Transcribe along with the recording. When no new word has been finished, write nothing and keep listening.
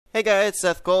Hey guys,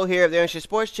 Seth Cole here of the NNSCRA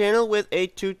Sports Channel with a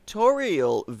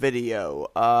tutorial video.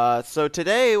 So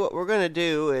today what we're going to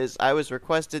do is, I was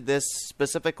requested this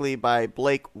specifically by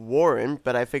Blake Warren,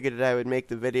 but I figured that I would make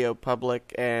the video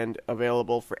public and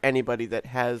available for anybody that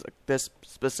has this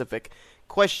specific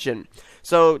question.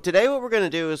 So today what we're going to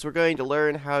do is we're going to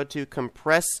learn how to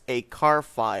compress a car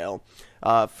file.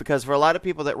 Because for a lot of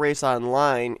people that race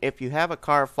online, if you have a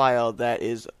car file that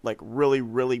is like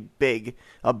really big,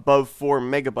 above 4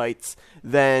 megabytes,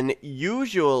 then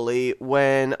usually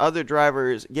when other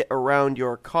drivers get around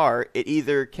your car, it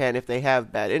either can, if they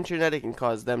have bad internet, it can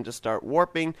cause them to start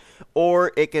warping,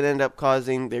 or it can end up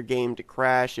causing their game to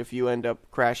crash if you end up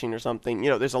crashing or something.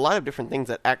 You know, there's a lot of different things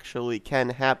that actually can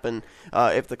happen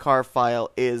if the car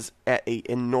file is at an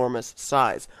enormous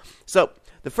size. So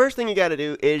the first thing you got to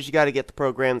do is you got to get the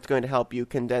program that's going to help you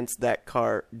condense that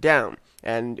car down.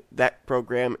 And that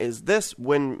program is this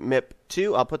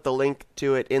WinMip2. I'll put the link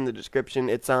to it in the description.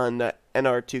 It's on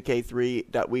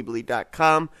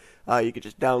NR2003.weebly.com. You can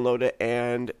just download it,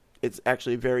 and it's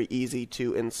actually very easy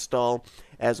to install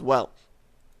as well.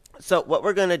 So what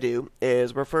we're going to do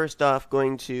is we're first off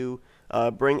going to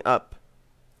bring up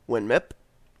WinMip.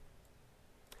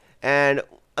 And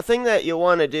a thing that you'll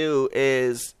want to do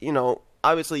is, you know,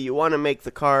 obviously you want to make the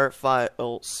car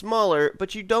file smaller,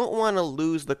 but you don't want to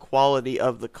lose the quality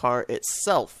of the car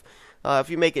itself. If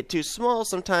you make it too small,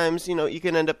 sometimes, you know, you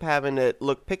can end up having it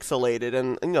look pixelated,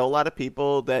 and, you know, a lot of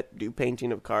people that do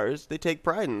painting of cars, they take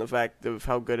pride in the fact of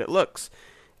how good it looks.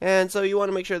 And so you want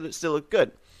to make sure that it still looks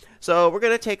good. So we're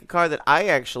going to take a car that I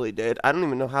actually did. I don't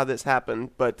even know how this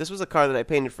happened, but this was a car that I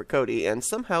painted for Cody, and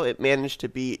somehow it managed to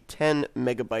be 10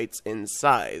 megabytes in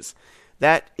size.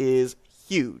 That is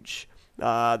huge.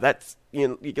 That's, you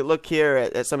know, you can look here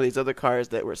at some of these other cars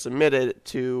that were submitted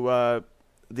to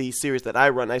the series that I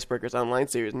run, Icebreakers Online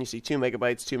series, and you see 2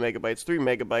 megabytes, 2 megabytes, 3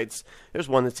 megabytes. There's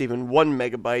one that's even 1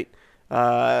 megabyte.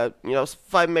 You know,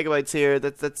 5 megabytes here.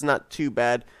 That's not too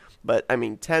bad. But I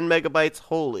mean, 10 megabytes.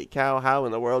 Holy cow! How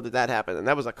in the world did that happen? And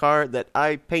that was a car that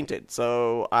I painted,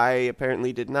 so I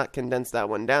apparently did not condense that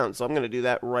one down. So I'm going to do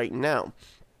that right now.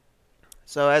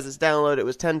 So as it's downloaded, it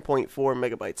was 10.4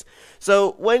 megabytes.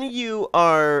 So when you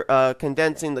are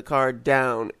condensing the car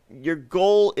down, your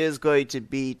goal is going to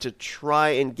be to try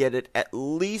and get it at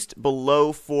least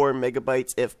below 4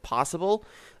 megabytes if possible.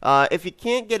 If you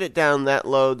can't get it down that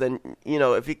low, then, you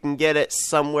know, if you can get it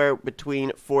somewhere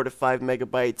between 4 to 5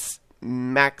 megabytes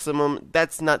maximum,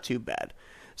 that's not too bad.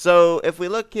 So if we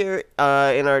look here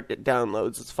in our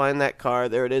downloads, let's find that car.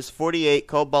 There it is, 48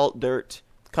 Cobalt Dirt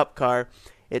Cup car.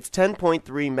 It's 10.3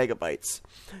 megabytes.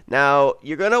 Now,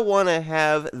 you're going to want to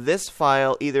have this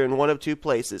file either in one of two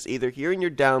places, either here in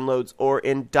your downloads or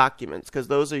in documents, because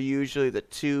those are usually the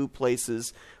two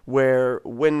places where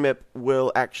WinMip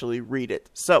will actually read it.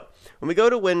 So, when we go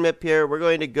to WinMip here, we're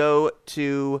going to go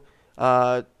to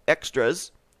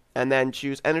Extras, and then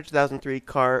choose NR2003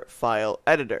 Car File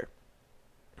Editor.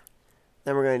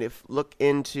 Then we're going to look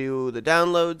into the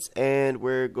downloads, and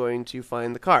we're going to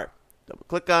find the car. Double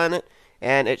click on it,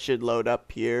 and it should load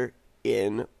up here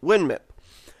in WinMip.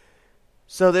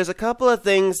 So there's a couple of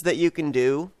things that you can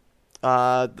do.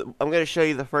 I'm going to show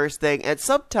you the first thing, and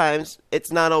sometimes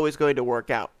it's not always going to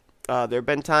work out. There have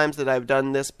been times that I've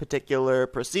done this particular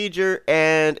procedure,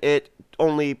 and it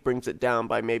only brings it down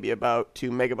by maybe about 2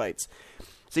 megabytes.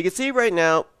 So you can see right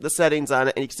now the settings on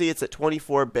it, and you can see it's at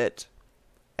 24-bit,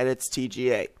 and it's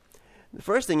TGA. The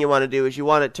first thing you want to do is you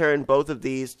want to turn both of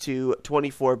these to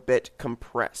 24-bit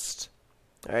compressed.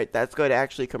 Alright, that's going to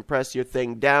actually compress your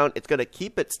thing down. It's going to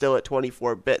keep it still at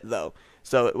 24-bit though,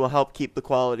 so it will help keep the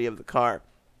quality of the car.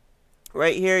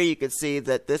 Right here you can see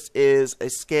that this is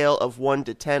a scale of 1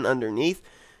 to 10 underneath.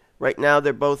 Right now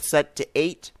they're both set to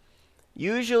 8.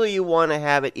 Usually you want to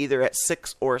have it either at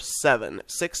 6 or 7.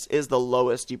 6 is the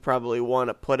lowest you probably want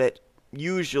to put it.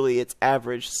 Usually it's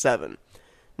average 7.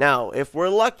 Now, if we're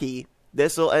lucky,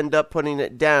 this will end up putting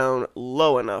it down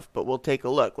low enough, but we'll take a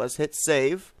look. Let's hit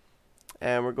save.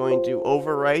 And we're going to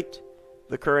overwrite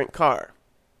the current car.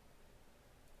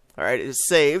 Alright, it is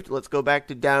saved. Let's go back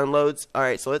to downloads.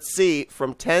 Alright, so let's see,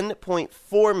 from 10.4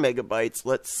 megabytes,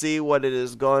 let's see what it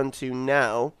has gone to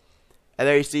now. And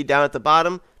there you see down at the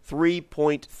bottom,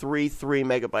 3.33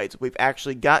 megabytes. We've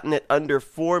actually gotten it under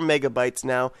 4 megabytes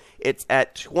now. It's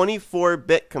at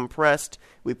 24-bit compressed,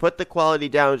 We put the quality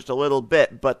down just a little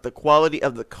bit, but the quality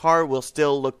of the car will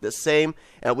still look the same.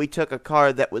 And we took a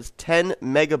car that was 10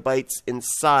 megabytes in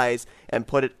size and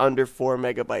put it under 4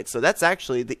 megabytes. So that's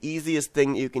actually the easiest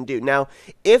thing you can do. Now,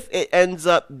 if it ends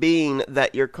up being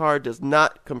that your car does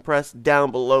not compress down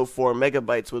below 4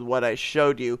 megabytes with what I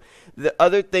showed you, the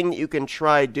other thing that you can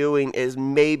try doing is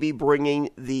maybe bringing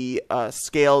the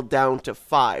scale down to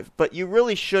 5. But you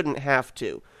really shouldn't have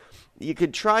to. You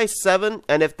could try 7,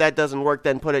 and if that doesn't work,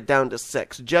 then put it down to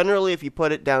 6. Generally, if you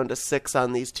put it down to 6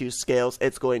 on these two scales,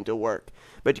 it's going to work.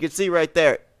 But you can see right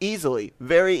there, easily,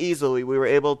 very easily, we were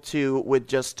able to, with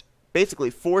just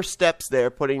basically 4 steps there,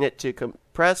 putting it to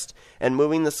compressed and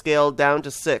moving the scale down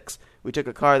to 6. We took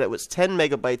a car that was 10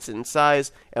 megabytes in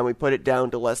size, and we put it down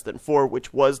to less than 4,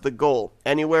 which was the goal.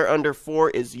 Anywhere under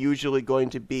 4 is usually going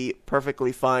to be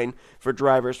perfectly fine for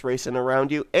drivers racing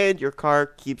around you, and your car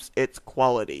keeps its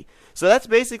quality. So that's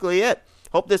basically it.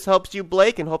 Hope this helps you,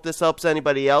 Blake, and hope this helps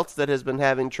anybody else that has been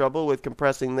having trouble with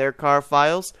compressing their car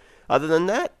files. Other than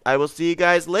that, I will see you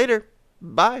guys later.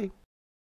 Bye.